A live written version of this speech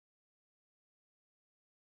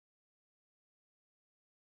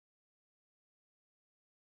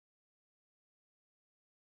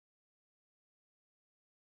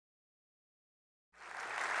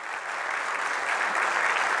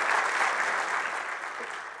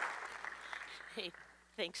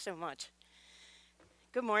Thanks so much.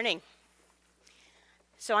 Good morning.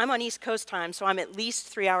 So I'm on East Coast time, so I'm at least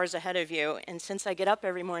 3 hours ahead of you. And since I get up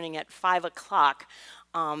every morning at 5 o'clock,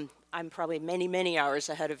 I'm probably many, many hours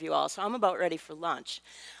ahead of you all. So I'm about ready for lunch.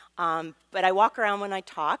 But I walk around when I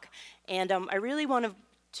talk, and I really want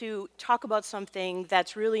to talk about something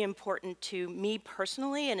that's really important to me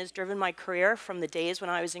personally and has driven my career from the days when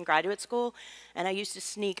I was in graduate school. And I used to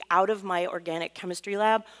sneak out of my organic chemistry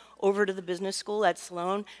lab over to the business school at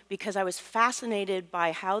Sloan because I was fascinated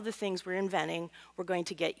by how the things we're inventing were going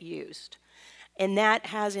to get used. And that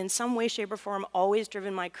has, in some way, shape, or form, always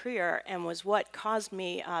driven my career and was what caused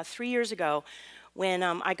me 3 years ago when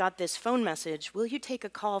I got this phone message, will you take a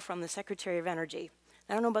call from the Secretary of Energy?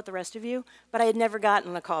 I don't know about the rest of you, but I had never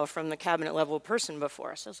gotten a call from the cabinet level person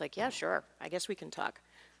before. So I was like, yeah, sure, I guess we can talk.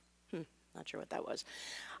 Not sure what that was.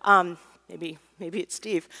 Maybe it's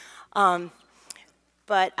Steve.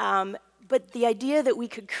 But the idea that we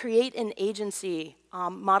could create an agency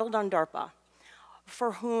modeled on DARPA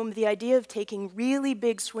for whom the idea of taking really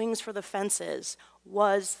big swings for the fences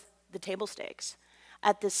was the table stakes.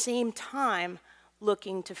 At the same time,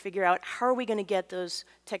 looking to figure out how are we going to get those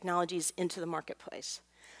technologies into the marketplace.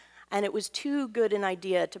 And it was too good an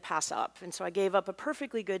idea to pass up. And so I gave up a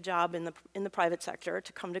perfectly good job in the private sector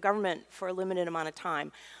to come to government for a limited amount of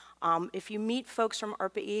time. If you meet folks from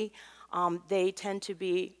ARPA-E, they tend to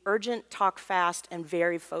be urgent, talk fast, and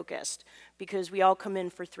very focused because we all come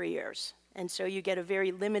in for 3 years. And so you get a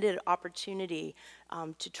very limited opportunity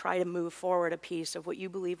to try to move forward a piece of what you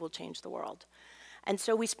believe will change the world. And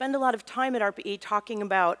so we spend a lot of time at ARPA-E talking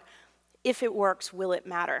about, if it works, will it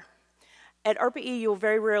matter? At ARPA-E, you'll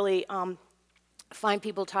very rarely find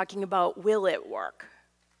people talking about, will it work?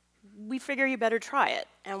 We figure you better try it.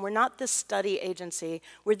 And we're not the study agency,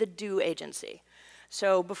 we're the do agency.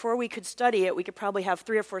 So before we could study it, we could probably have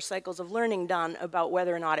 3 or 4 cycles of learning done about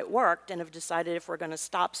whether or not it worked and have decided if we're going to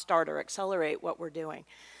stop, start, or accelerate what we're doing.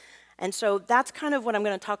 And so that's kind of what I'm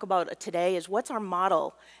going to talk about today is what's our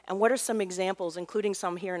model and what are some examples, including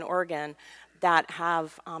some here in Oregon, that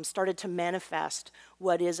have started to manifest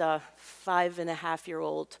what is a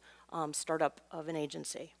 5.5-year-old startup of an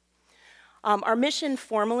agency. Our mission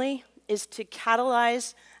formally is to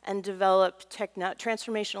catalyze and develop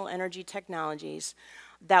transformational energy technologies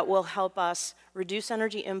that will help us reduce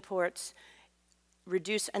energy imports,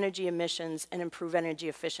 reduce energy emissions, and improve energy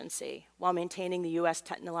efficiency while maintaining the US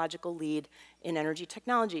technological lead in energy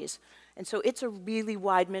technologies. And so it's a really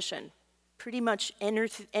wide mission. Pretty much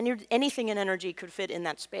anything in energy could fit in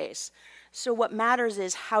that space. So what matters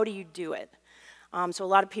is how do you do it? So a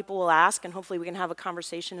lot of people will ask, and hopefully we can have a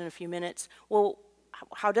conversation in a few minutes, well,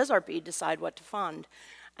 how does ARPA-E decide what to fund?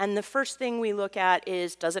 And the first thing we look at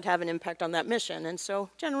is, does it have an impact on that mission? And so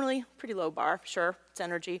generally, pretty low bar, sure, it's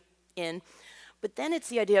energy, in. But then it's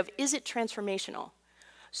the idea of, is it transformational?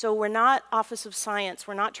 So we're not Office of Science,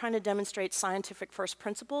 we're not trying to demonstrate scientific first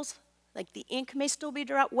principles. Like the ink may still be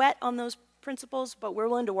wet on those principles, but we're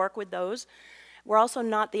willing to work with those. We're also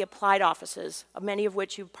not the applied offices, many of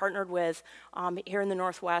which you've partnered with here in the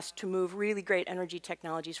Northwest to move really great energy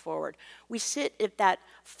technologies forward. We sit at that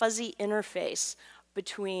fuzzy interface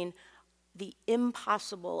between the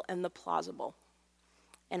impossible and the plausible,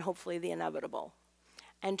 and hopefully the inevitable.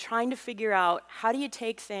 And trying to figure out how do you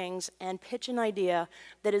take things and pitch an idea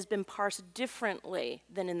that has been parsed differently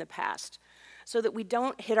than in the past so that we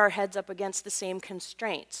don't hit our heads up against the same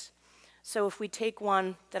constraints. So if we take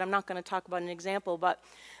one that I'm not going to talk about an example, but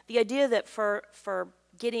the idea that for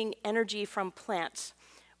getting energy from plants,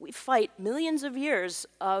 we fight millions of years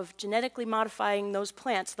of genetically modifying those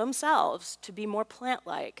plants themselves to be more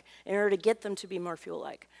plant-like in order to get them to be more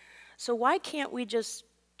fuel-like. So why can't we just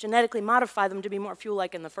genetically modify them to be more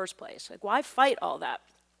fuel-like in the first place? Like, why fight all that?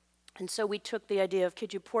 And so we took the idea of,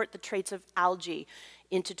 could you port the traits of algae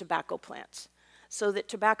into tobacco plants? So that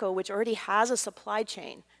tobacco, which already has a supply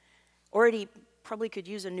chain, already probably could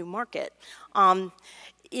use a new market,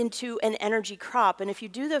 into an energy crop. And if you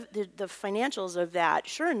do the financials of that,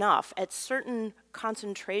 sure enough, at certain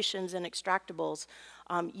concentrations and extractables,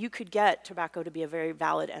 you could get tobacco to be a very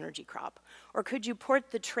valid energy crop. Or could you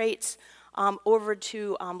port the traits over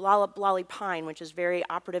to lollipop pine, which is very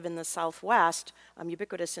operative in the Southwest,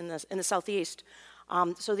 ubiquitous in the Southeast,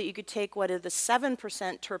 so that you could take what are the 7%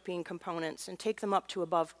 terpene components and take them up to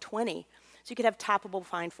above 20. So you could have tappable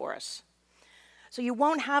pine forests. So you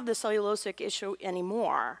won't have the cellulosic issue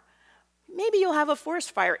anymore. Maybe you'll have a forest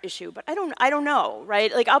fire issue, but I don't know,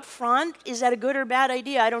 right? Like up front, is that a good or bad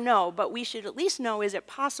idea? I don't know, but we should at least know, is it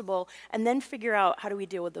possible? And then figure out how do we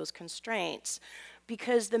deal with those constraints.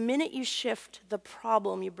 Because the minute you shift the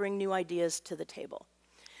problem, you bring new ideas to the table.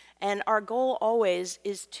 And our goal always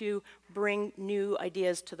is to bring new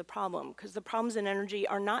ideas to the problem, because the problems in energy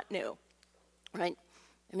are not new, right?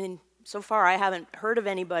 I mean, so far I haven't heard of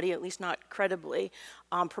anybody, at least not credibly,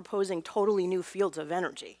 proposing totally new fields of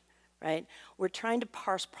energy, right? We're trying to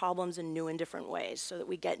parse problems in new and different ways so that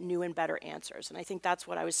we get new and better answers. And I think that's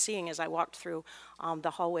what I was seeing as I walked through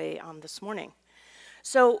the hallway this morning.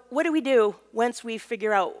 So what do we do once we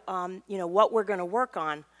figure out what we're going to work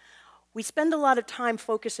on? We spend a lot of time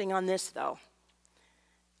focusing on this, though.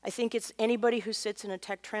 I think it's anybody who sits in a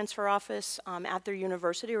tech transfer office at their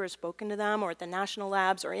university or has spoken to them, or at the national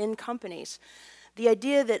labs or in companies. The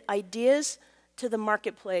idea that ideas to the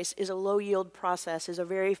marketplace is a low-yield process is a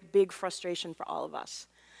very big frustration for all of us.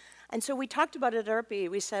 And so we talked about it at ARPA-E.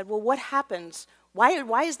 We said, well, what happens?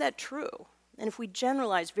 Why is that true? And if we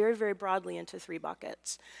generalize very, very broadly into 3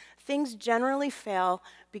 buckets, things generally fail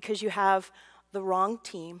because you have the wrong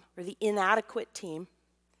team or the inadequate team,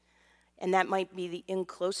 and that might be the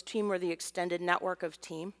in-close team or the extended network of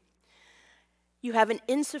team. You have an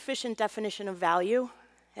insufficient definition of value,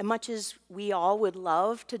 and much as we all would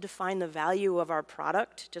love to define the value of our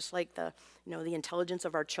product, just like the intelligence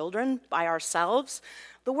of our children by ourselves,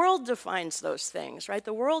 the world defines those things, right?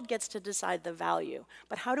 The world gets to decide the value.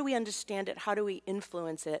 But how do we understand it? How do we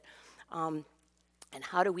influence it? And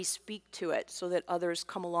how do we speak to it so that others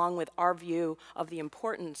come along with our view of the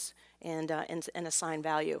importance and assign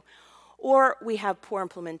value? Or we have poor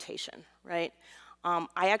implementation, right?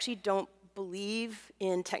 I actually don't believe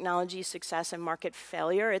in technology success and market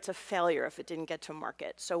failure. It's a failure if it didn't get to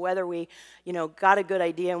market. So whether we got a good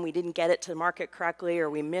idea and we didn't get it to market correctly, or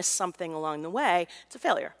we missed something along the way, it's a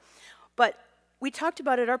failure. But we talked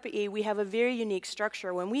about at ARPA-E, we have a very unique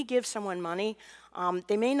structure. When we give someone money,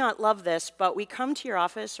 they may not love this, but we come to your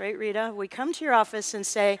office, right, Rita? We come to your office and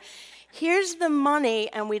say, here's the money,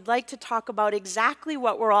 and we'd like to talk about exactly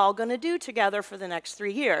what we're all going to do together for the next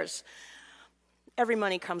 3 years. Every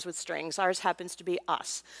money comes with strings. Ours happens to be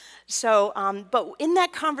us. So, but in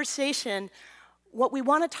that conversation, what we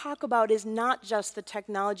want to talk about is not just the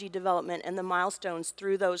technology development and the milestones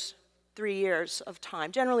through those 3 years of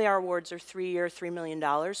time. Generally, our awards are 3-year, $3 million.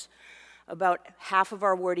 About half of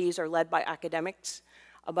our awardees are led by academics,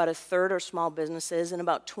 about a third are small businesses, and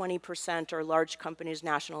about 20% are large companies,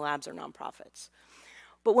 national labs, or nonprofits.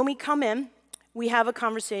 But when we come in, we have a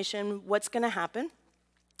conversation, what's going to happen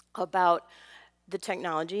about the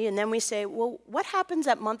technology, and then we say, well, what happens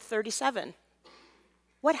at month 37?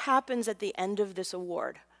 What happens at the end of this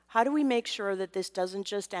award? How do we make sure that this doesn't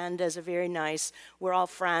just end as a very nice, we're all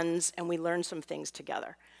friends and we learn some things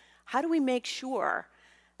together? How do we make sure,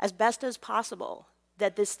 as best as possible,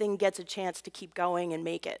 that this thing gets a chance to keep going and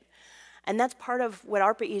make it? And that's part of what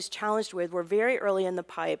ARPA-E is challenged with. We're very early in the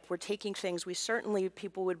pipe. We're taking things we certainly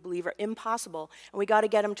people would believe are impossible, and we got to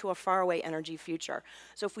get them to a faraway energy future.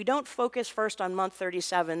 So if we don't focus first on month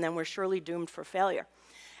 37, then we're surely doomed for failure.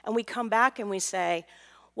 And we come back and we say,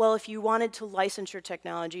 well, if you wanted to license your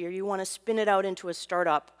technology, or you want to spin it out into a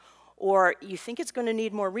startup, or you think it's going to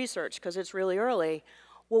need more research because it's really early,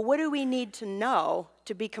 well, what do we need to know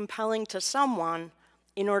to be compelling to someone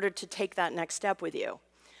in order to take that next step with you?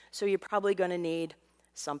 So you're probably going to need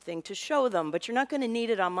something to show them, but you're not going to need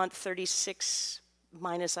it on month 36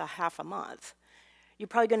 minus a half a month. You're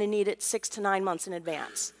probably going to need it 6 to 9 months in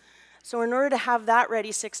advance. So in order to have that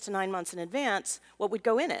ready 6 to 9 months in advance, what would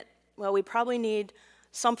go in it? Well, we probably need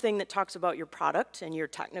something that talks about your product and your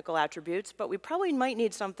technical attributes, but we probably might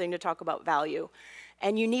need something to talk about value.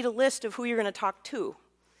 And you need a list of who you're going to talk to.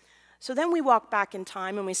 So then we walk back in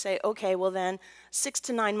time and we say, okay, well then 6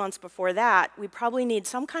 to 9 months before that, we probably need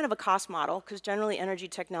some kind of a cost model, because generally energy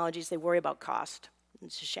technologies, they worry about cost.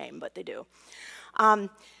 It's a shame, but they do.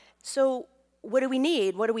 So what do we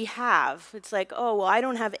need? What do we have? It's like, oh, well, I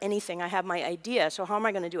don't have anything. I have my idea. So how am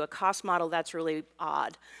I going to do a cost model? That's really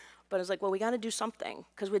odd. But it's like, well, we got to do something,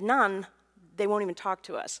 because with none, they won't even talk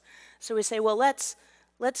to us. So we say, well, let's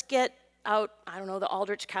get out, I don't know, the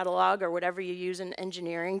Aldrich catalog or whatever you use in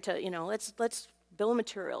engineering to, let's bill of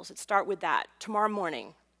materials. Let's start with that tomorrow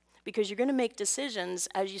morning, because you're going to make decisions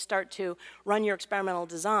as you start to run your experimental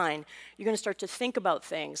design. You're going to start to think about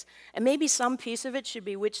things. And maybe some piece of it should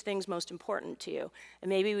be which thing's most important to you. And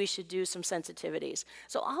maybe we should do some sensitivities.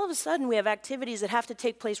 So all of a sudden, we have activities that have to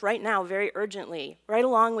take place right now very urgently, right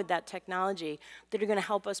along with that technology, that are going to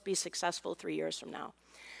help us be successful 3 years from now.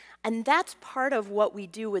 And that's part of what we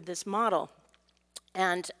do with this model.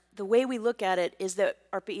 And the way we look at it is that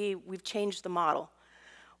ARPA-E, we've changed the model.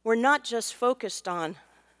 We're not just focused on,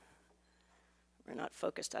 we're not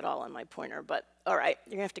focused at all on my pointer, but all right,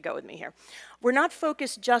 you're gonna have to go with me here. We're not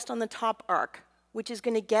focused just on the top arc, which is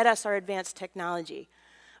gonna get us our advanced technology.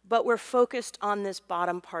 but we're focused on this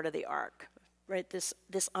bottom part of the arc, right? This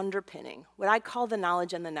underpinning, what I call the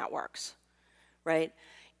knowledge and the networks, right?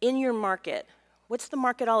 In your market, what's the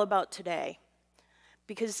market all about today?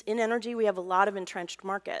 Because in energy, we have a lot of entrenched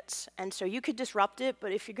markets. And so you could disrupt it,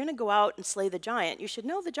 but if you're going to go out and slay the giant, you should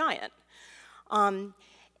know the giant.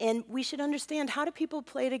 And we should understand, how do people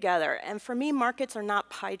play together? And for me, markets are not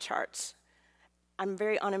pie charts. I'm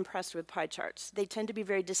very unimpressed with pie charts. They tend to be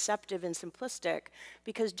very deceptive and simplistic,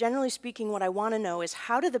 because generally speaking, what I want to know is,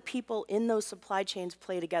 how do the people in those supply chains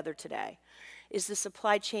play together today? Is the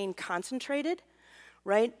supply chain concentrated,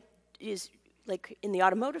 right? Like in the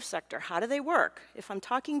automotive sector, how do they work? If I'm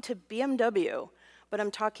talking to BMW, but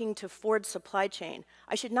I'm talking to Ford's supply chain,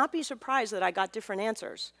 I should not be surprised that I got different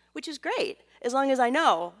answers, which is great, as long as I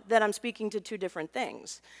know that I'm speaking to two different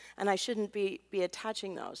things, and I shouldn't be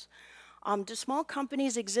attaching those. Do small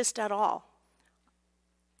companies exist at all?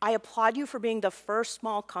 I applaud you for being the first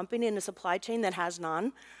small company in the supply chain that has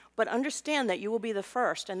none, but understand that you will be the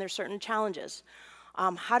first, and there's certain challenges.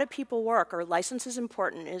 How do people work? Are licenses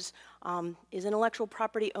important? Is intellectual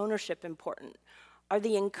property ownership important? Are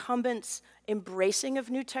the incumbents embracing of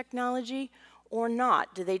new technology or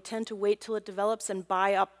not? Do they tend to wait till it develops and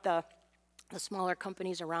buy up the smaller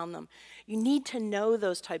companies around them? You need to know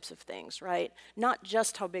those types of things, right? Not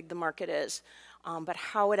just how big the market is, but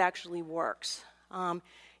how it actually works.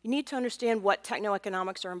 You need to understand what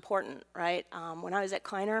techno-economics are important, right? When I was at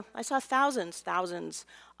Kleiner, I saw thousands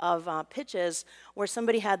of pitches where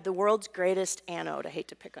somebody had the world's greatest anode. I hate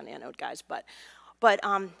to pick on anode guys, but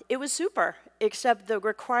it was super, except the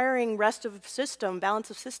requiring rest of system, balance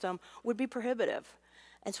of system, would be prohibitive.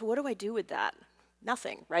 And so what do I do with that?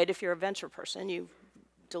 Nothing, right? If you're a venture person, you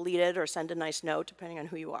delete it or send a nice note, depending on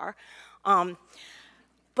who you are.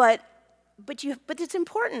 But it's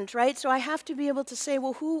important, right? So I have to be able to say,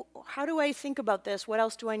 well, how do I think about this? What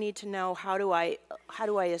else do I need to know? How do I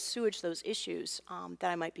assuage those issues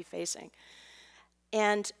that I might be facing?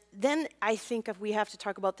 And then I think we have to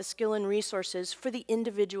talk about the skill and resources for the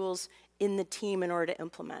individuals in the team in order to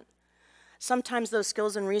implement. Sometimes those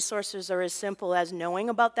skills and resources are as simple as knowing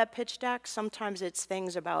about that pitch deck. Sometimes it's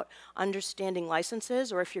things about understanding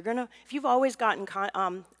licenses, or if you've always gotten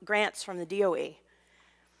grants from the DOE,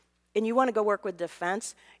 and you want to go work with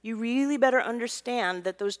defense, you really better understand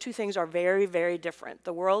that those two things are very, very different.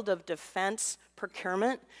 The world of defense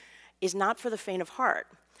procurement is not for the faint of heart,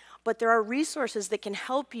 but there are resources that can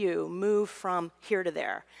help you move from here to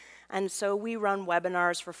there. And so we run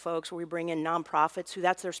webinars for folks where we bring in nonprofits who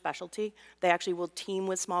that's their specialty. They actually will team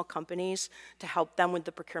with small companies to help them with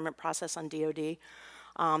the procurement process on DoD.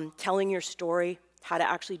 Telling your story, how to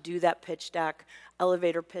actually do that pitch deck,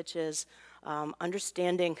 elevator pitches,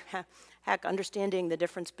 understanding the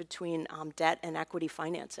difference between debt and equity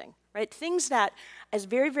financing, right? Things that, as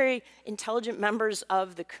very, very intelligent members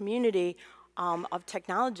of the community of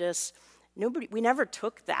technologists, we never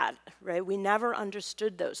took that, right? We never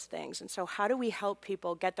understood those things. And so how do we help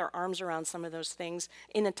people get their arms around some of those things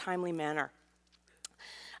in a timely manner?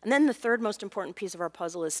 And then the third most important piece of our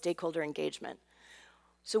puzzle is stakeholder engagement.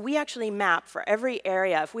 So we actually map for every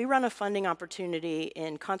area. If we run a funding opportunity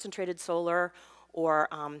in concentrated solar or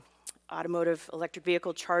automotive electric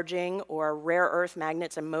vehicle charging or rare earth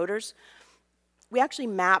magnets and motors, we actually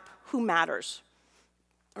map who matters.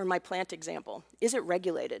 Or my plant example, is it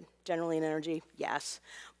regulated? Generally in energy, yes.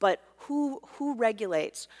 But who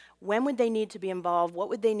regulates? When would they need to be involved? What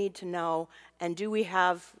would they need to know? And do we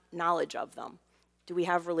have knowledge of them? Do we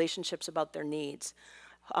have relationships about their needs?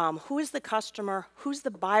 Who is the customer? Who's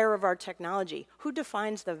the buyer of our technology? Who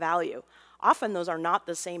defines the value? Often those are not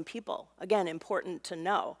the same people. Again, important to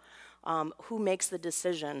know who makes the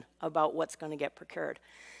decision about what's going to get procured.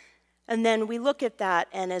 And then we look at that,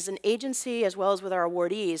 and as an agency, as well as with our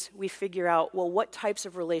awardees, we figure out, well, what types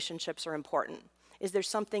of relationships are important? Is there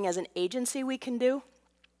something as an agency we can do?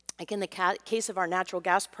 Like in the case of our natural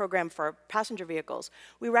gas program for passenger vehicles,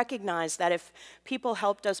 we recognize that if people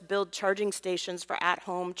helped us build charging stations for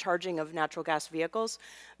at-home charging of natural gas vehicles,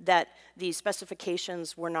 that the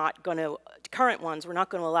specifications were not going to, current ones, were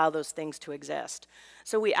not going to allow those things to exist.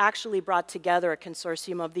 So we actually brought together a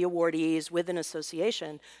consortium of the awardees with an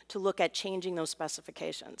association to look at changing those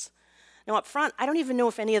specifications. Now up front, I don't even know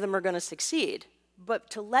if any of them are going to succeed.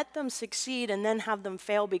 But to let them succeed and then have them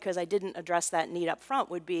fail because I didn't address that need up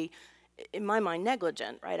front would be, in my mind,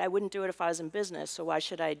 negligent, right? I wouldn't do it if I was in business, so why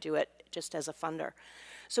should I do it just as a funder?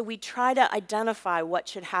 So we try to identify what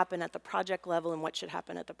should happen at the project level and what should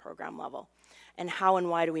happen at the program level, and how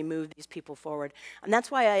and why do we move these people forward. And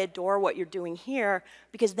that's why I adore what you're doing here,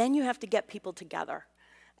 because then you have to get people together.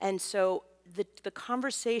 And so the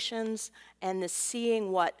conversations and the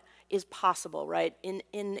seeing what is possible, right? In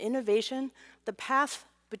innovation, the path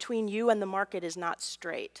between you and the market is not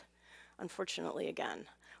straight, unfortunately again.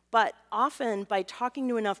 But often, by talking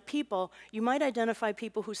to enough people, you might identify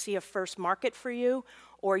people who see a first market for you,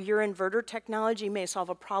 or your inverter technology may solve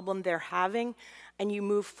a problem they're having, and you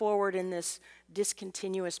move forward in this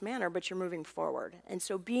discontinuous manner, but you're moving forward. And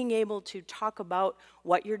so being able to talk about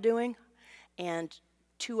what you're doing and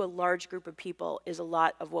to a large group of people is a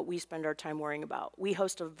lot of what we spend our time worrying about. We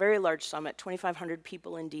host a very large summit, 2,500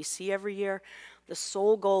 people in DC every year. The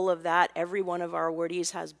sole goal of that, every one of our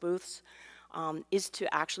awardees has booths, is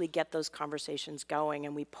to actually get those conversations going,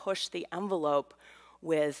 and we push the envelope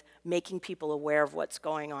with making people aware of what's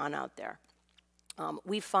going on out there.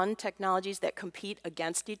 We fund technologies that compete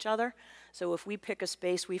against each other. So if we pick a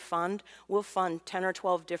space we'll fund 10 or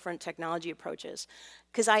 12 different technology approaches.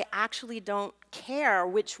 Because I actually don't care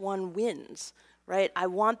which one wins, right? I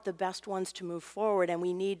want the best ones to move forward, and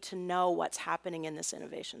we need to know what's happening in this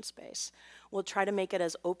innovation space. We'll try to make it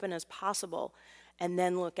as open as possible, and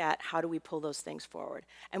then look at how do we pull those things forward.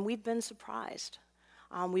 And we've been surprised.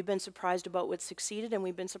 We've been surprised about what's succeeded, and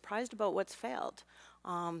we've been surprised about what's failed.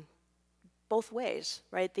 Both ways,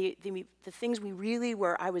 right? The things we really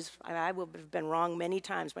were, I would have been wrong many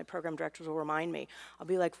times. My program directors will remind me. I'll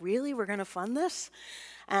be like, really, we're gonna fund this?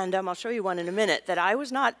 And I'll show you one in a minute that I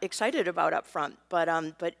was not excited about up front,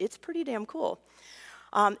 but it's pretty damn cool.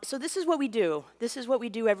 So this is what we do. This is what we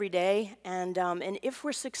do every day, and if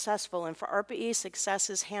we're successful, and for ARPA-E, success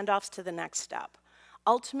is handoffs to the next step.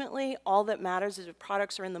 Ultimately, all that matters is if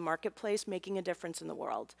products are in the marketplace making a difference in the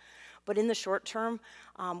world. But in the short term,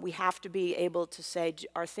 we have to be able to say,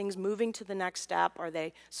 are things moving to the next step? Are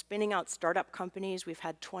they spinning out startup companies? We've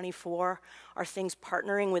had 24. Are things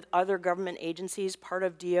partnering with other government agencies, part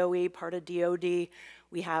of DOE, part of DOD?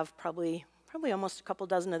 We have probably almost a couple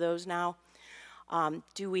dozen of those now.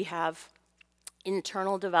 Do we have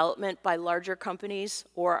internal development by larger companies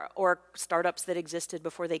or startups that existed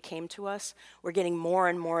before they came to us? We're getting more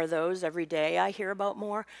and more of those every day. I hear about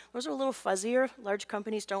more. Those are a little fuzzier. Large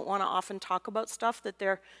companies don't want to often talk about stuff that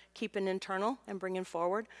they're keeping internal and bringing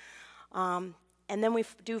forward. And then we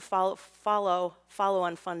do follow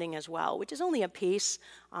on funding as well, which is only a piece.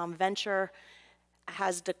 Venture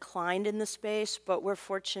has declined in the space, but we're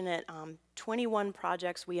fortunate. 21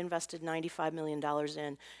 projects we invested $95 million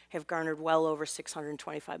in have garnered well over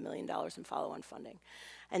 $625 million in follow-on funding.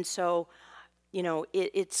 And so, you know,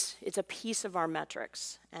 it's a piece of our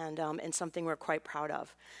metrics and something we're quite proud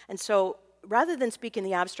of. And so, rather than speak in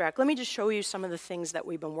the abstract, let me just show you some of the things that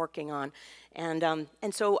we've been working on. And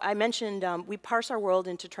so I mentioned we parse our world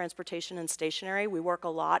into transportation and stationary. We work a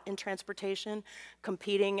lot in transportation,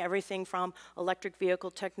 competing everything from electric vehicle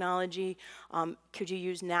technology, could you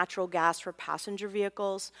use natural gas for passenger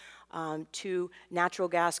vehicles, to natural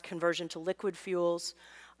gas conversion to liquid fuels,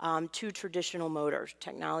 to traditional motor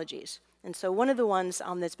technologies. And so one of the ones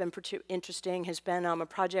that's been pretty interesting has been a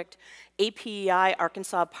project, APEI,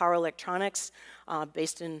 Arkansas Power Electronics,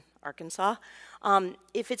 based in Arkansas.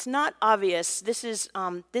 If it's not obvious, this is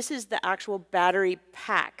the actual battery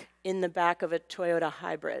pack in the back of a Toyota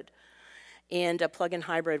hybrid and a plug-in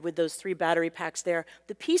hybrid with those 3 battery packs there.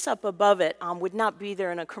 The piece up above it would not be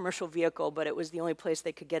there in a commercial vehicle, but it was the only place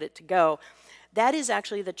they could get it to go. That is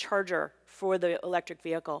actually the charger for the electric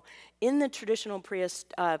vehicle. In the traditional Prius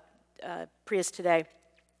today,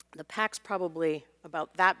 the pack's probably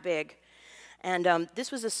about that big. And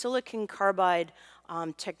this was a silicon carbide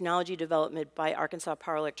technology development by Arkansas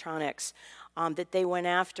Power Electronics that they went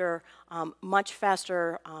after much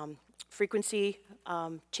faster frequency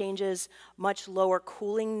changes, much lower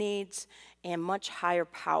cooling needs, and much higher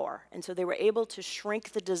power. And so they were able to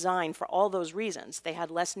shrink the design for all those reasons. They had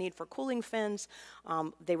less need for cooling fins.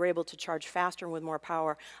 They were able to charge faster and with more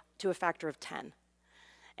power to a factor of 10.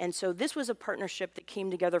 And so this was a partnership that came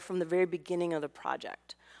together from the very beginning of the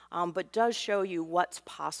project, but does show you what's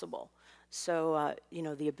possible. So, you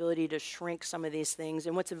know, the ability to shrink some of these things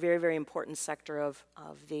and what's a very, very important sector of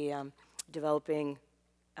the developing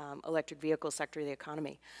electric vehicle sector of the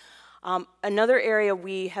economy. Another area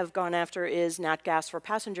we have gone after is nat gas for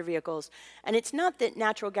passenger vehicles. And it's not that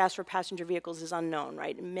natural gas for passenger vehicles is unknown,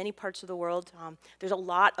 right? In many parts of the world, there's a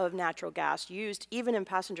lot of natural gas used even in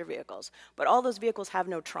passenger vehicles. But all those vehicles have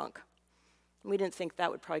no trunk. We didn't think that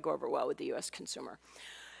would probably go over well with the US consumer.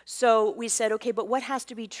 So we said, okay, but what has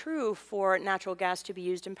to be true for natural gas to be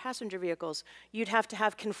used in passenger vehicles? You'd have to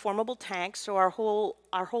have conformable tanks. So our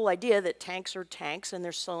whole idea that tanks are tanks and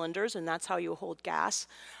they're cylinders and that's how you hold gas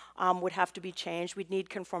would have to be changed. We'd need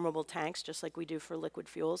conformable tanks just like we do for liquid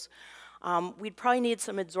fuels. we'd probably need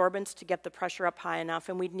some adsorbents to get the pressure up high enough,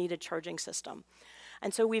 and we'd need a charging system.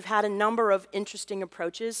 And so we've had a number of interesting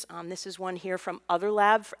approaches. This is one here from other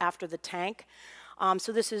lab after the tank.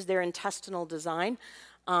 So this is their intestinal design,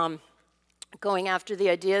 going after the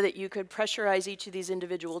idea that you could pressurize each of these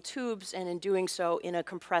individual tubes, and in doing so in a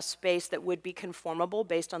compressed space that would be conformable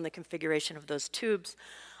based on the configuration of those tubes,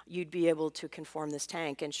 you'd be able to conform this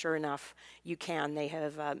tank. And sure enough, you can. They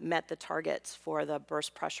have met the targets for the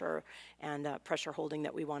burst pressure and pressure holding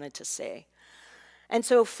that we wanted to see. And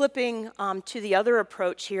so flipping to the other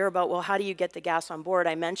approach here about, well, how do you get the gas on board?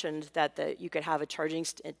 I mentioned that you could have a charging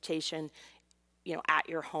station, at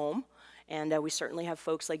your home. And we certainly have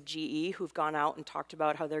folks like GE who've gone out and talked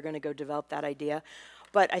about how they're going to go develop that idea.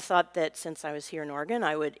 But I thought that since I was here in Oregon,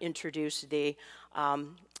 I would introduce the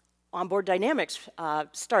Onboard Dynamics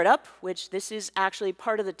startup, which this is actually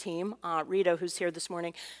part of the team. Rita, who's here this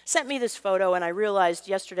morning, sent me this photo, and I realized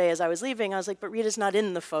yesterday as I was leaving, I was like, but Rita's not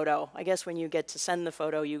in the photo. I guess when you get to send the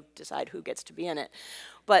photo, you decide who gets to be in it.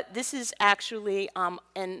 But this is actually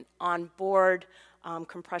an onboard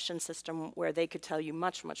compression system where they could tell you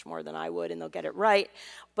much, much more than I would, and they'll get it right.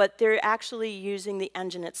 But they're actually using the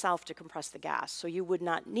engine itself to compress the gas. So you would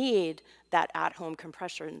not need that at-home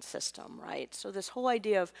compression system, right? So this whole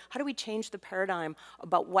idea of how do we change the paradigm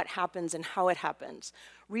about what happens and how it happens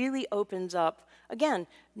really opens up, again,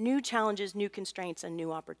 new challenges, new constraints, and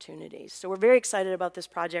new opportunities. So we're very excited about this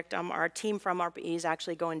project. Our team from ARPA-E is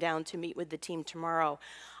actually going down to meet with the team tomorrow.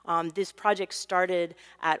 This project started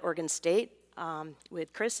at Oregon State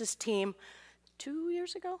with Chris's team 2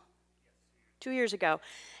 years ago? 2 years ago,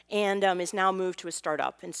 and is now moved to a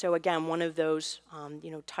startup. And so again, one of those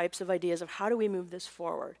types of ideas of how do we move this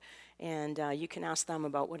forward? And you can ask them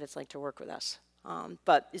about what it's like to work with us.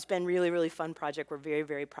 But it's been really, really fun project. We're very,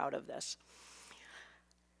 very proud of this.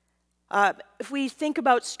 If we think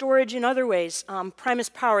about storage in other ways, Primus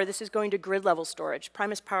Power, this is going to grid level storage.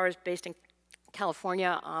 Primus Power is based in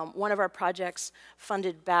California. One of our projects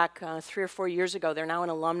funded back 3 or 4 years ago. They're now an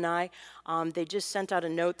alumni. They just sent out a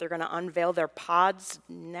note. They're going to unveil their pods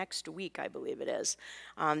next week, I believe it is.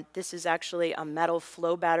 This is actually a metal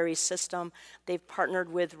flow battery system. They've partnered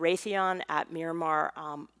with Raytheon at Miramar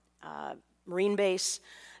Marine Base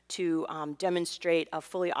to demonstrate a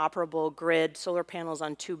fully operable grid, solar panels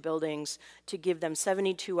on 2 buildings, to give them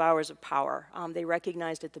 72 hours of power. They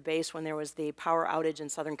recognized at the base when there was the power outage in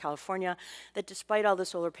Southern California that despite all the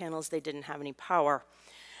solar panels, they didn't have any power.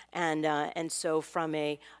 And so from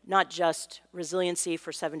a not just resiliency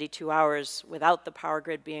for 72 hours without the power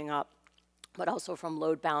grid being up, but also from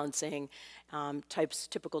load balancing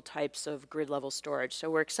typical types of grid level storage. So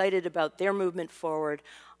we're excited about their movement forward,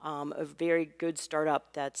 a very good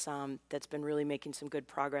startup that's been really making some good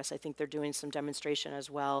progress. I think they're doing some demonstration as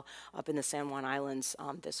well up in the San Juan Islands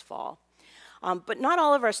this fall. But not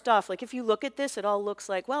all of our stuff, like if you look at this, it all looks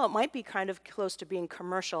like, well, it might be kind of close to being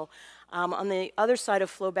commercial. On the other side of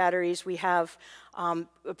flow batteries, we have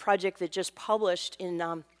a project that just published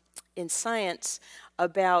in Science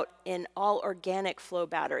about an all-organic flow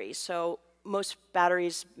battery. So most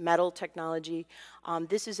batteries, metal technology.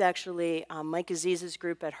 This is actually Mike Aziz's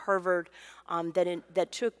group at Harvard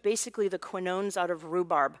that took basically the quinones out of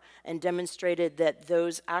rhubarb and demonstrated that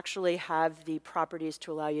those actually have the properties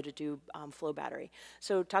to allow you to do flow battery.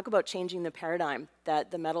 So talk about changing the paradigm that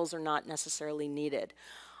the metals are not necessarily needed.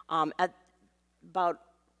 At about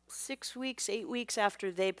 6 weeks, 8 weeks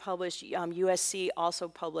after they published, USC also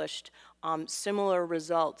published similar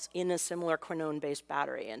results in a similar quinone-based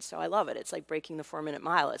battery. And so I love it. It's like breaking the 4-minute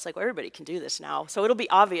mile. It's like, well, everybody can do this now. So it'll be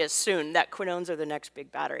obvious soon that quinones are the next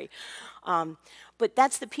big battery. But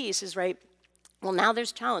that's the piece is, right, well, now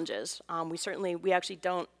there's challenges. We actually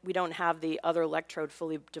don't have the other electrode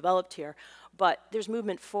fully developed here, but there's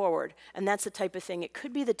movement forward, and that's the type of thing. It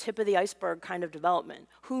could be the tip of the iceberg kind of development.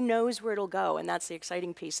 Who knows where it'll go, and that's the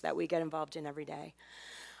exciting piece that we get involved in every day.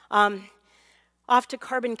 Off to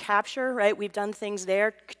carbon capture, right? We've done things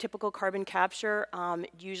there. Typical carbon capture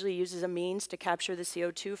usually uses a means to capture the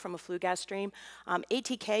CO2 from a flue gas stream.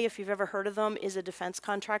 ATK, if you've ever heard of them, is a defense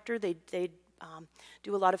contractor. They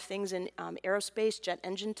do a lot of things in aerospace, jet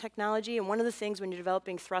engine technology. And one of the things when you're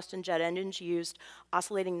developing thrust and jet engines, you used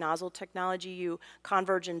oscillating nozzle technology. You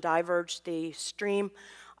converge and diverge the stream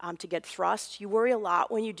to get thrust. You worry a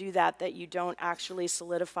lot when you do that you don't actually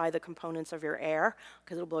solidify the components of your air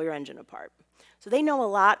because it'll blow your engine apart. So they know a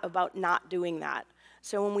lot about not doing that.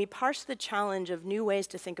 So when we parse the challenge of new ways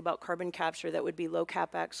to think about carbon capture that would be low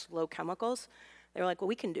capex, low chemicals, they were like, well,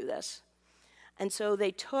 we can do this. And so they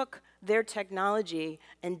took their technology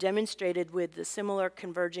and demonstrated with the similar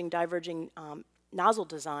converging, diverging nozzle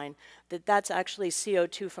design, that's actually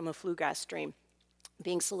CO2 from a flue gas stream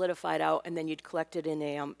being solidified out, and then you'd collect it in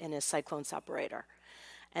a cyclone separator.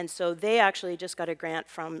 And so they actually just got a grant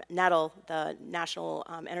from NETL, the National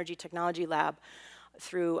Energy Technology Lab,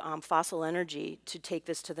 through fossil energy to take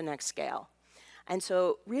this to the next scale. And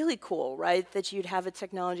so really cool, right, that you'd have a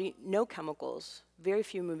technology, no chemicals, very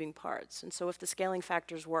few moving parts. And so if the scaling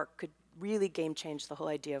factors work, could really game change the whole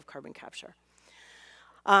idea of carbon capture.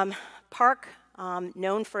 PARC,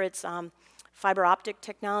 known for its fiber optic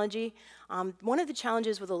technology. One of the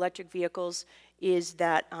challenges with electric vehicles is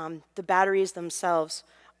that the batteries themselves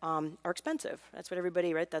are expensive. That's what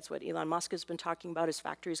everybody, right? That's what Elon Musk has been talking about. His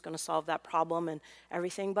factory is going to solve that problem and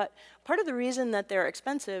everything. But part of the reason that they're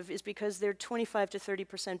expensive is because they're 25 to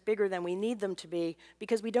 30% bigger than we need them to be,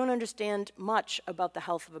 because we don't understand much about the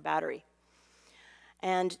health of a battery.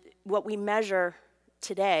 And what we measure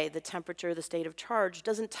today, the temperature, the state of charge,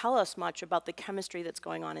 doesn't tell us much about the chemistry that's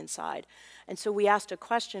going on inside. And so we asked a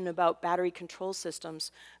question about battery control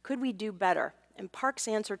systems. Could we do better? And PARC's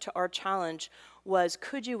answer to our challenge was,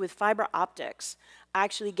 could you, with fiber optics,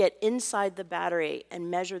 actually get inside the battery and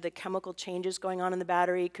measure the chemical changes going on in the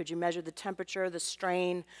battery? Could you measure the temperature, the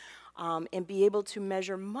strain, and be able to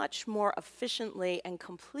measure much more efficiently and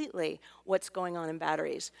completely what's going on in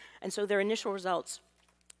batteries? And so their initial results,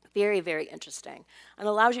 very, very interesting, and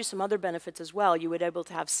allows you some other benefits as well. You would be able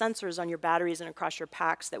to have sensors on your batteries and across your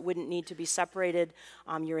packs that wouldn't need to be separated.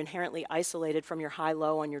 You're inherently isolated from your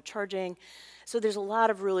high-low on your charging. So there's a lot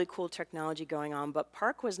of really cool technology going on, but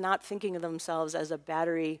PARC was not thinking of themselves as a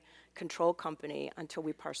battery control company until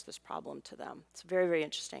we parsed this problem to them. It's very, very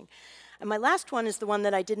interesting. And my last one is the one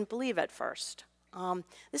that I didn't believe at first.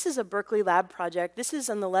 This is a Berkeley lab project. This is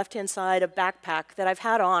on the left-hand side a backpack that I've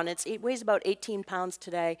had on. It weighs about 18 pounds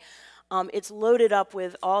today. It's loaded up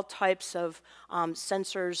with all types of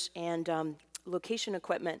sensors and location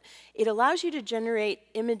equipment. It allows you to generate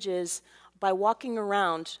images by walking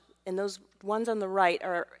around, and those ones on the right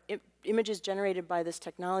are images generated by this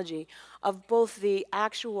technology of both the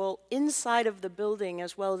actual inside of the building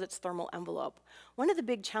as well as its thermal envelope. One of the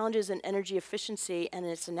big challenges in energy efficiency and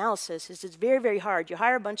its analysis is it's very, very hard. You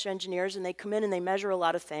hire a bunch of engineers and they come in and they measure a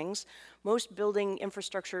lot of things. Most building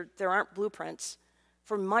infrastructure, there aren't blueprints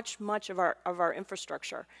for much of our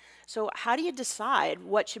infrastructure. So how do you decide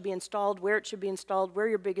what should be installed, where it should be installed, where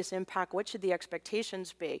your biggest impact, what should the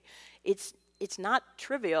expectations be? It's not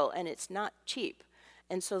trivial and it's not cheap.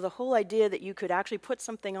 And so the whole idea that you could actually put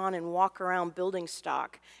something on and walk around building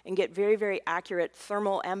stock and get very, very accurate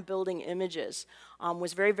thermal and building images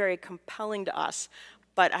was very, very compelling to us.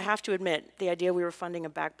 But I have to admit, the idea we were funding a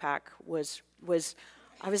backpack was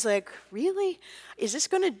I was like, really? Is this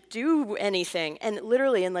going to do anything? And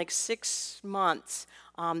literally in like 6 months,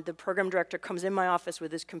 the program director comes in my office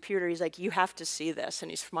with his computer. He's like, you have to see this.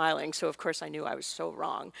 And he's smiling. So, of course, I knew I was so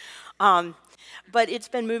wrong. But it's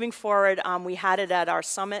been moving forward. We had it at our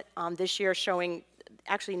summit this year showing,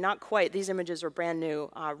 actually not quite, these images are brand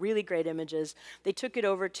new, really great images. They took it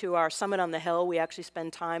over to our summit on the Hill. We actually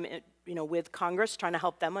spend time with Congress trying to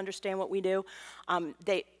help them understand what we do.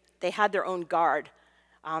 They had their own guard.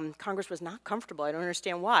 Congress was not comfortable. I don't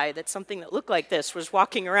understand why, that something that looked like this was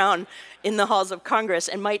walking around in the halls of Congress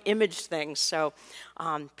and might image things. So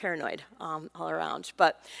paranoid all around.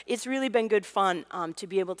 But it's really been good fun to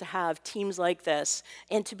be able to have teams like this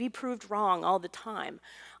and to be proved wrong all the time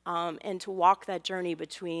and to walk that journey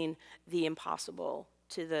between the impossible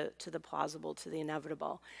to the plausible, to the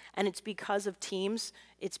inevitable. And it's because of teams,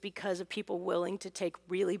 it's because of people willing to take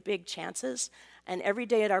really big chances. And every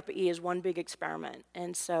day at ARPA-E is one big experiment.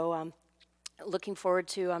 And so looking forward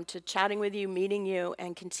to chatting with you, meeting you,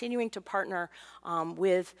 and continuing to partner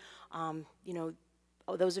with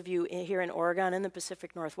those of you here in Oregon and the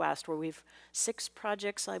Pacific Northwest, where we've 6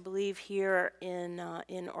 projects, I believe, here in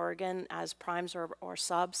Oregon as primes or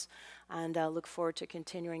subs, and look forward to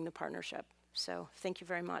continuing the partnership. So thank you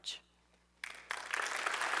very much.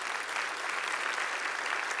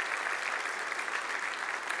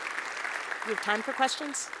 Do we have time for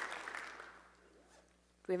questions?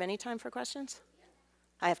 Do we have any time for questions?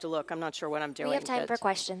 I have to look. I'm not sure what I'm doing. We have time for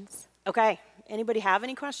questions. Okay. Anybody have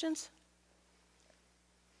any questions?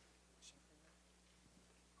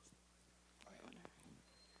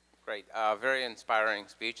 Great. Very inspiring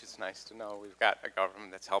speech. It's nice to know we've got a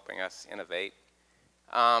government that's helping us innovate.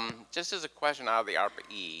 Just as a question out of the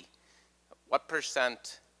ARPA-E, what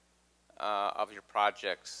 % of your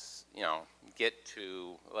projects, get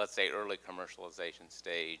to, let's say, early commercialization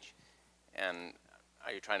stage, and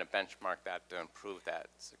are you trying to benchmark that to improve that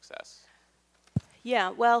success? Yeah,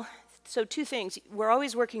 well, so two things. We're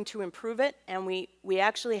always working to improve it, and we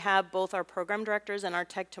actually have both our program directors and our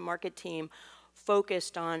tech to market team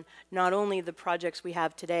focused on not only the projects we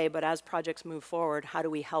have today, but as projects move forward, how do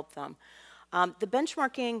we help them? The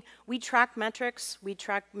benchmarking, we track metrics. We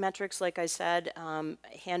track metrics, like I said,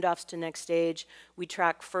 handoffs to next stage. We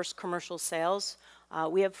track first commercial sales.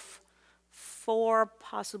 We have 4,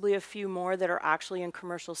 possibly a few more that are actually in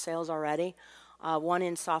commercial sales already. One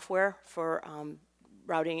in software for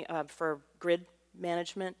routing, for grid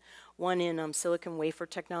management, one in silicon wafer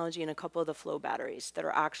technology, and a couple of the flow batteries that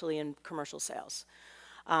are actually in commercial sales.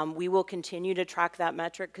 We will continue to track that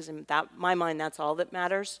metric because in my mind, that's all that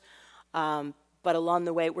matters. But along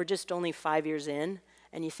the way, we're just only 5 years in,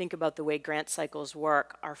 and you think about the way grant cycles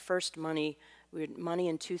work. Our first money, we had money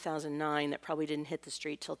in 2009 that probably didn't hit the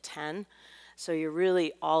street till 10. So you're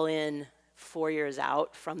really all in 4 years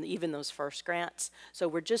out from even those first grants. So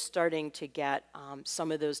we're just starting to get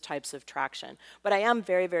some of those types of traction. But I am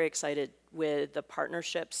very, very excited with the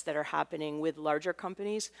partnerships that are happening with larger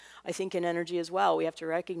companies. I think in energy as well, we have to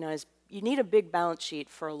recognize you need a big balance sheet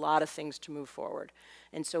for a lot of things to move forward.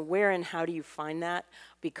 And so where and how do you find that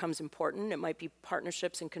becomes important. It might be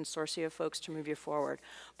partnerships and consortia of folks to move you forward.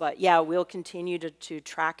 But yeah, we'll continue to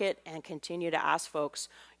track it and continue to ask folks,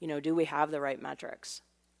 you know, do we have the right metrics?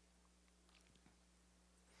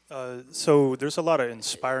 So there's a lot of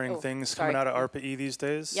inspiring things coming out of Yeah. ARPA-E these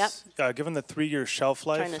days. Yep. Given the 3-year shelf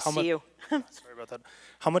life, Trying to see you. sorry about that.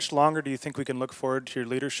 How much longer do you think we can look forward to your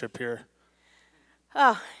leadership here?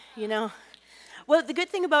 Oh, you know. Well, the good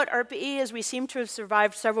thing about ARPA-E is we seem to have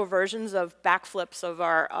survived several versions of backflips of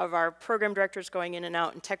our program directors going in and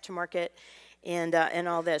out and tech to market and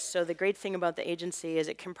all this. So the great thing about the agency is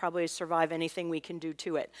it can probably survive anything we can do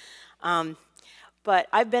to it. But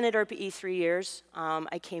I've been at ARPA-E 3 years.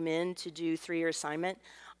 I came in to do 3-year assignment.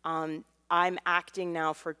 I'm acting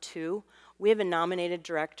now for 2. We have a nominated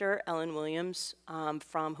director, Ellen Williams,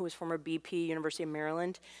 who was former BP, University of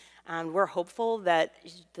Maryland. And we're hopeful that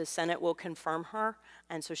the Senate will confirm her.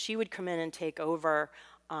 And so she would come in and take over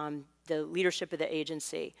the leadership of the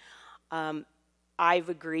agency. I've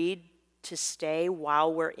agreed to stay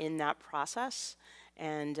while we're in that process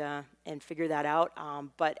and figure that out.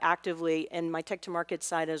 But actively, and my tech to market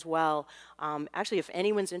side as well, actually if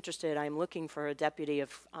anyone's interested, I'm looking for a deputy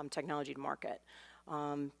of technology to market.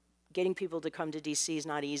 Getting people to come to DC is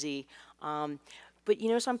not easy. But you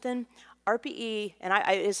know something? ARPA-E, and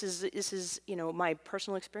this is you know my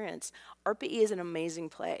personal experience. ARPA-E is an amazing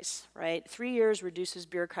place, right? 3 years reduces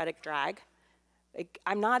bureaucratic drag.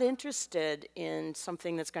 I'm not interested in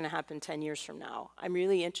something that's going to happen 10 years from now. I'm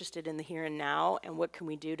really interested in the here and now and what can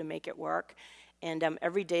we do to make it work. And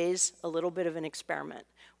every day's a little bit of an experiment.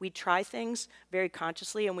 We try things very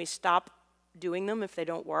consciously and we stop doing them if they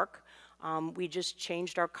don't work. We just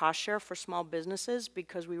changed our cost share for small businesses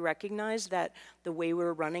because we recognized that the way we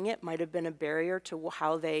were running it might have been a barrier to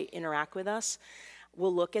how they interact with us.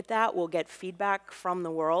 We'll look at that. We'll get feedback from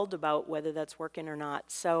the world about whether that's working or not.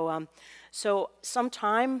 So,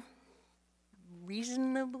 sometime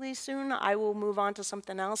reasonably soon, I will move on to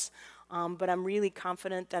something else. But I'm really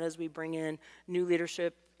confident that as we bring in new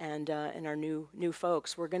leadership and our new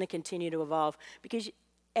folks, we're going to continue to evolve because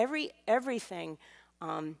everything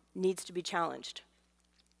needs to be challenged,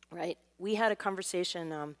 right? We had a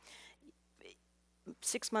conversation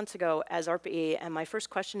 6 months ago as ARPA-E, and my first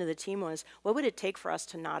question to the team was, what would it take for us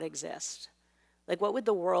to not exist? Like, what would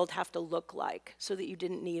the world have to look like so that you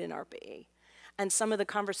didn't need an ARPA-E? And some of the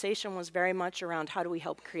conversation was very much around how do we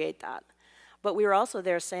help create that? But we were also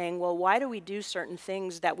there saying, well, why do we do certain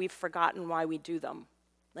things that we've forgotten why we do them?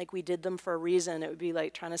 Like we did them for a reason. It would be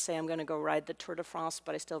like trying to say I'm going to go ride the Tour de France,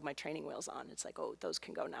 but I still have my training wheels on. It's like, oh, those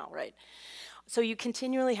can go now, right? So you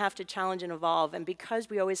continually have to challenge and evolve. And because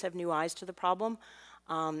we always have new eyes to the problem,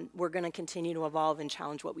 we're going to continue to evolve and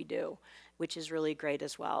challenge what we do, which is really great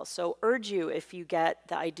as well. So urge you, if you get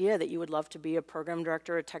the idea that you would love to be a program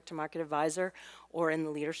director, a tech to market advisor, or in the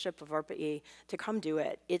leadership of ARPA-E, to come do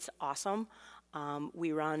it. It's awesome.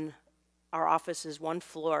 Our office is 1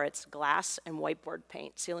 floor. It's glass and whiteboard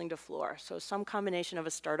paint, ceiling to floor. So some combination of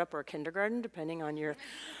a startup or a kindergarten, depending on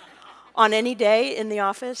on any day in the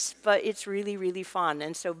office. But it's really, really fun.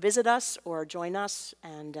 And so visit us or join us,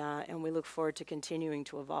 and we look forward to continuing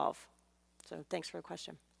to evolve. So thanks for the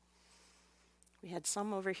question. We had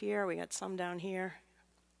some over here. We got some down here.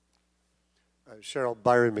 Cheryl,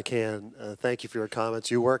 Byron McCann, thank you for your comments.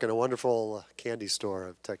 You work in a wonderful candy store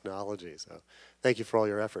of technology, so thank you for all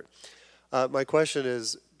your effort. My question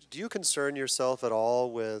is, do you concern yourself at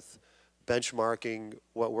all with benchmarking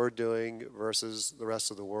what we're doing versus the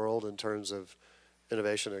rest of the world in terms of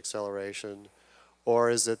innovation and acceleration? Or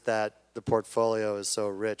is it that the portfolio is so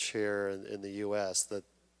rich here in the U.S. that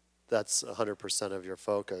that's 100% of your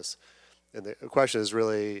focus? And the question is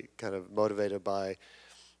really kind of motivated by,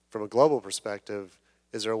 from a global perspective,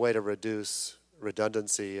 is there a way to reduce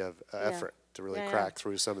redundancy of effort to really crack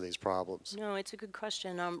through some of these problems? No, it's a good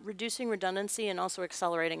question. Reducing redundancy and also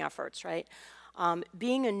accelerating efforts, right?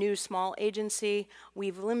 Being a new small agency,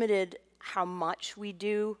 we've limited how much we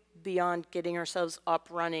do beyond getting ourselves up,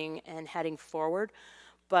 running, and heading forward.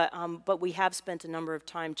 But we have spent a number of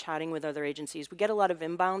time chatting with other agencies. We get a lot of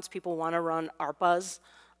inbounds. People want to run ARPAs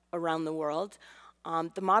around the world.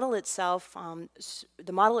 The model itself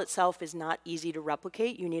is not easy to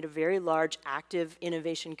replicate. You need a very large, active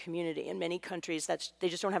innovation community. In many countries, they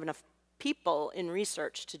just don't have enough people in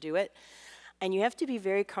research to do it. And you have to be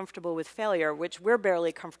very comfortable with failure, which we're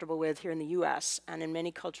barely comfortable with here in the US, and in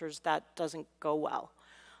many cultures that doesn't go well.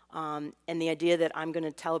 And the idea that I'm going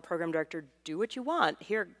to tell a program director, do what you want,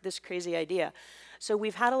 here, this crazy idea. So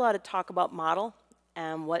we've had a lot of talk about model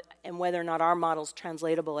and whether or not our model's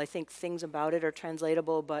translatable. I think things about it are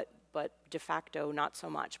translatable, but de facto not so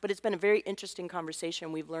much. But it's been a very interesting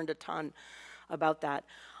conversation. We've learned a ton about that.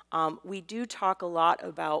 We do talk a lot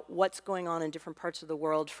about what's going on in different parts of the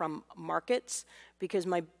world from markets, because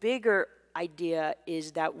my bigger idea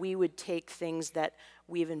is that we would take things that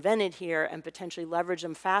we've invented here and potentially leverage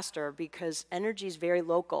them faster, because energy is very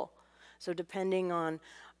local. So depending on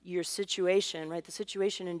your situation, right, the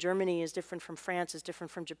situation in Germany is different from France, is different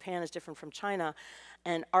from Japan, is different from China.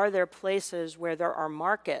 And are there places where there are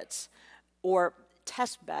markets or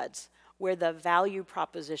test beds where the value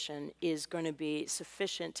proposition is going to be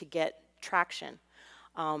sufficient to get traction,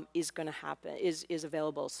 is going to happen, is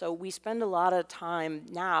available. So we spend a lot of time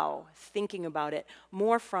now thinking about it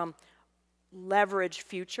more from leverage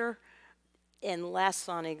future and less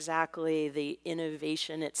on exactly the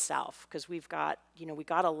innovation itself, because we got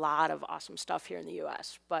a lot of awesome stuff here in the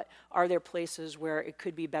US, but are there places where it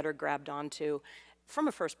could be better grabbed onto from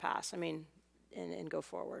a first pass, and go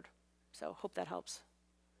forward. So hope that helps.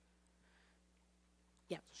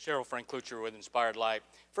 Yeah. Cheryl Frank Klucher with Inspired Life.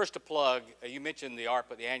 First to plug, you mentioned the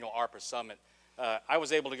ARPA, the annual ARPA Summit. I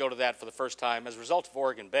was able to go to that for the first time as a result of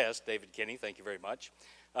Oregon Best, David Kinney, thank you very much,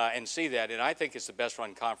 and see that. And I think it's the best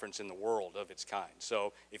run conference in the world of its kind.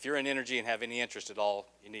 So if you're in energy and have any interest at all,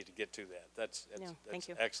 you need to get to that. That's thank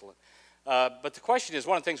you. Excellent. But the question is,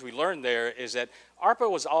 one of the things we learned there is that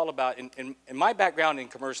ARPA was all about, in my background in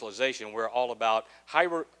commercialization, we're all about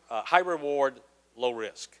high reward, low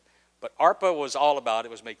risk. But ARPA was all about,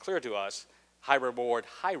 it was made clear to us, high reward,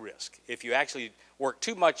 high risk. If you actually work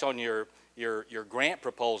too much on your grant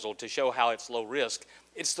proposal to show how it's low risk,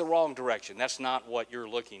 it's the wrong direction. That's not what you're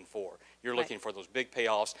looking for. You're looking for those big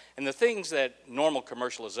payoffs and the things that normal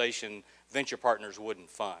commercialization venture partners wouldn't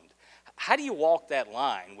fund. How do you walk that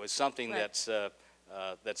line with something that's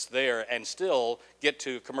there and still get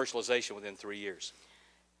to commercialization within 3 years?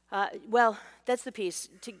 Well, that's the piece.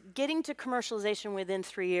 Getting to commercialization within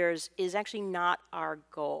 3 years is actually not our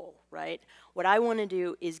goal, right? What I want to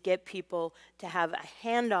do is get people to have a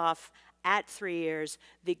handoff at 3 years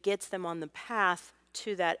that gets them on the path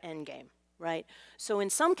to that end game, right? So in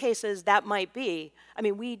some cases, that might be,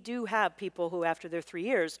 we do have people who after their 3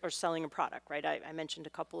 years are selling a product, right? I mentioned a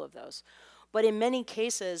couple of those. But in many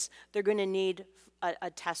cases, they're going to need a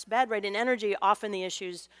test bed, right? In energy, often the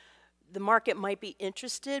issues, the market might be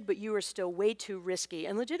interested, but you are still way too risky,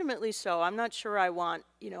 and legitimately so. I'm not sure I want,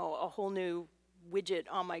 a whole new widget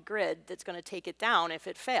on my grid that's going to take it down if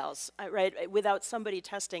it fails, right? Without somebody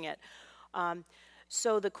testing it.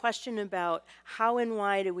 So the question about how and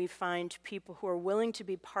why do we find people who are willing to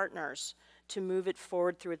be partners to move it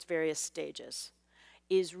forward through its various stages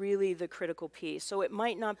is really the critical piece. So it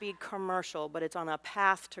might not be commercial, but it's on a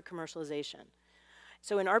path to commercialization.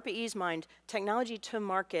 So in ARPA-E's mind, technology to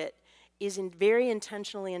market is very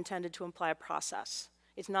intentionally intended to imply a process.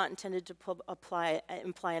 It's not intended to imply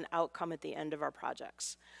an outcome at the end of our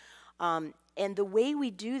projects. And the way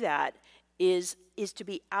we do that is to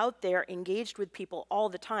be out there engaged with people all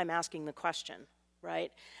the time asking the question,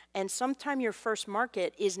 right? And sometimes your first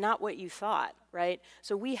market is not what you thought, right?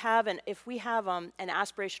 So if we have an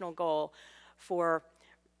aspirational goal for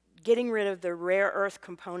getting rid of the rare earth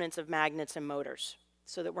components of magnets and motors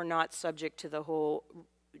so that we're not subject to the whole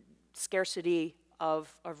scarcity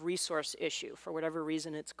of resource issue for whatever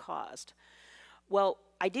reason it's caused. Well,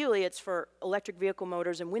 ideally it's for electric vehicle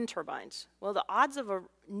motors and wind turbines. Well, the odds of a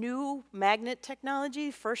new magnet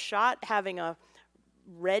technology, first shot, having a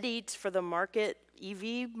ready for the market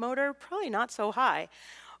EV motor, probably not so high.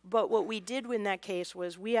 But what we did in that case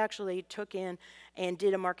was we actually took in and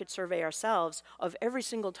did a market survey ourselves of every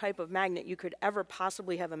single type of magnet you could ever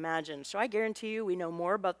possibly have imagined. So I guarantee you we know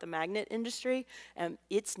more about the magnet industry and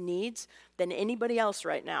its needs than anybody else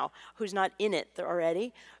right now who's not in it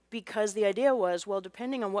already. Because the idea was, well,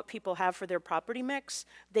 depending on what people have for their property mix,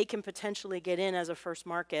 they can potentially get in as a first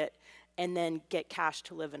market and then get cash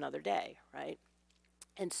to live another day, right?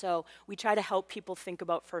 And so we try to help people think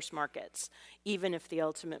about first markets, even if the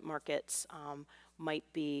ultimate markets might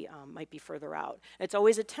be further out. It's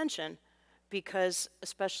always a tension because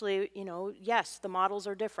especially, you know, yes, the models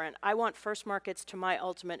are different. I want first markets to my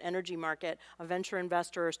ultimate energy market. A venture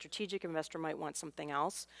investor or a strategic investor might want something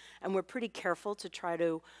else. And we're pretty careful to try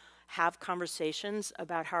to have conversations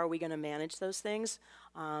about how are we going to manage those things.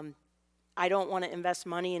 I don't want to invest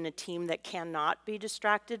money in a team that cannot be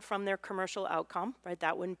distracted from their commercial outcome, right?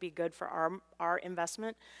 That wouldn't be good for our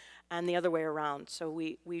investment, and the other way around. So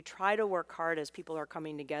we try to work hard as people are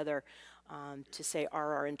coming together to say,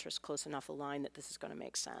 are our interests close enough aligned that this is going to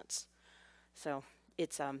make sense? So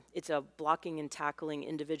it's a blocking and tackling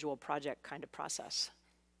individual project kind of process,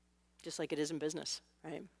 just like it is in business,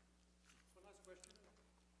 right?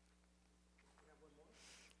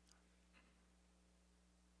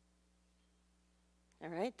 All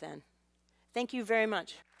right, then. Thank you very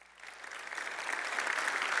much.